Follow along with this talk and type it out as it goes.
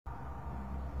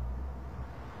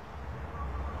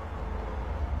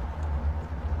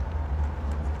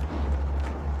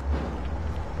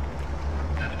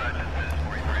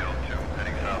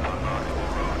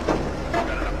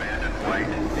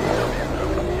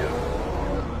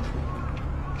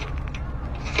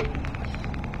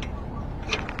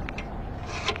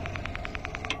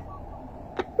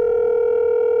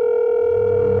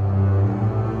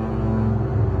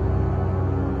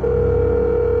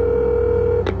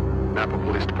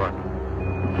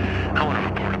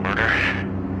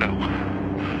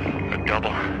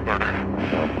corner.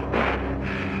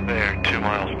 They are 2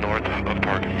 miles north of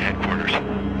parking headquarters.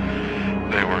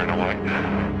 They were in a white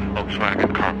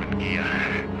Volkswagen Carbon Ghia.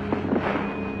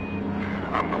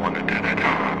 I'm the one that did it.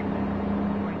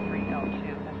 43L2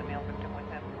 has a male victim with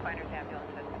him. Finder's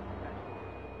ambulance has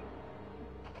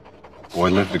been. Boy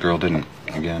lived, the girl didn't.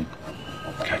 Again.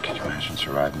 God, could you imagine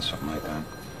surviving something like that?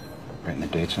 Writing the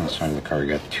dates on the side of the car.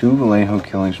 You got 2 Vallejo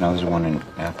killings, now there's one in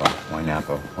Napa. Why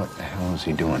Napa? What the hell is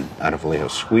he doing out of Vallejo?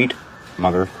 Sweet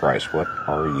mother of Christ, what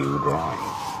are you drawing?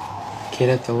 Kid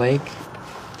at the lake?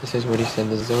 This is what he said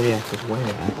the Zodiac was wearing.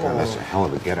 God, that's a hell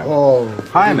of a get-up. Oh,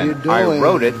 Hyman, I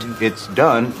wrote it. It's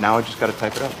done. Now I just got to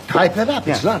type it up. Type it up?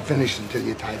 Yeah. It's not finished until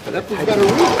you type it up. You've got to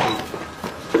read it.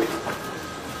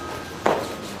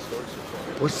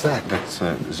 What's that? That's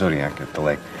Zodiac at the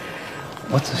lake.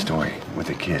 What's the story with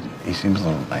the kid? He seems a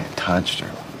little like touched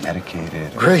or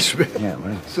medicated. Graysmith. Yeah,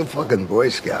 what is He's a fucking Boy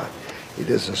Scout. He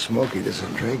doesn't smoke, he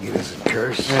doesn't drink, he doesn't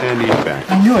curse. And he's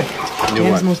back. I knew it. Knew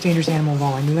Dan's what? the most dangerous animal of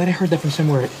all. I knew that. I heard that from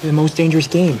somewhere. The most dangerous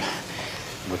game.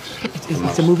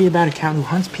 It's a movie about a count who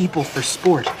hunts people for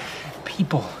sport.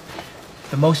 People.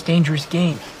 The most dangerous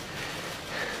game.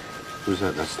 Who's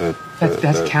that? That's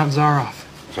That's Count Zaroff.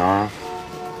 Zaroff?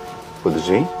 With a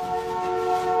Z?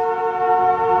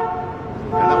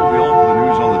 And that will be all for the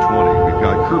news on the 20. We've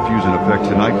got curfews in effect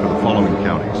tonight for the following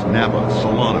counties: Napa,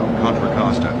 Solano, Contra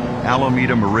Costa,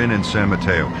 Alameda, Marin, and San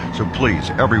Mateo. So please,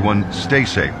 everyone, stay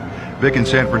safe. Vic in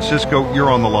San Francisco,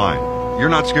 you're on the line. You're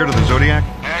not scared of the Zodiac?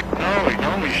 Heck no, he's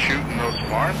only shooting those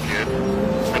farm kids.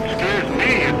 What scares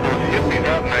me is those hippies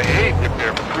out in the hay with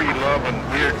their pre-love and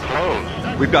weird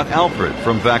clothes. We've got Alfred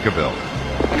from Vacaville.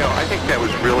 You know, I think that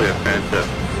was really offensive.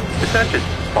 It's not just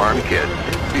farm kids.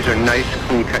 These are nice,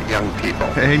 clean-cut young people.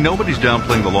 Hey, nobody's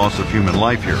downplaying the loss of human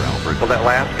life here, Alfred. Well, that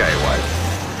last guy was.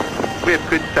 We have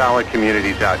good, solid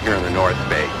communities out here in the North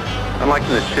Bay. Unlike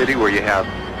in the city where you have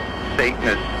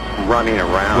Satanists running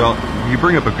around. Well, you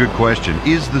bring up a good question.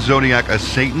 Is the Zodiac a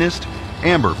Satanist?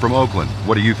 Amber from Oakland,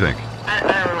 what do you think? I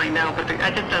don't really know, but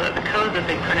I just know that the code that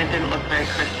they printed didn't look very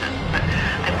Christian. But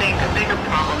I think a bigger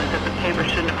problem is that the paper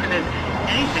shouldn't have printed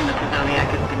anything that the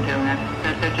Zodiac has been doing.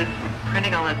 That they're just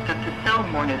printing all that stuff to sell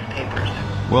more newspapers.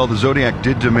 Well, the Zodiac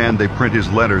did demand they print his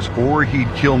letters or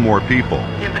he'd kill more people.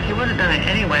 Yeah, but he would have done it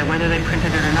anyway, whether they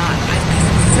printed it or not.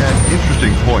 Yeah,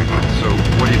 interesting point. So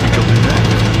what do you think he'll do next?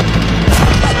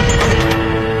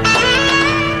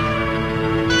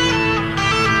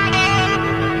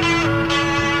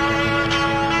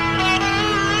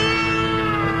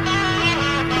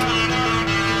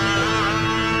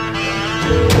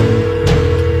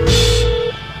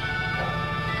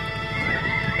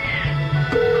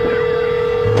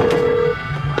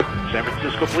 San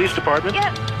Francisco Police Department.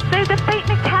 Yep, there's a fight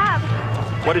in a cab.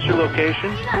 What is your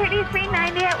location?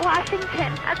 3390 at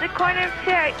Washington, at the corner of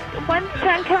Cherry. One's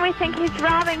drunk and we think he's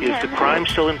robbing him. Is the crime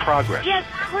still in progress? Yes,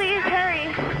 please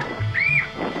hurry.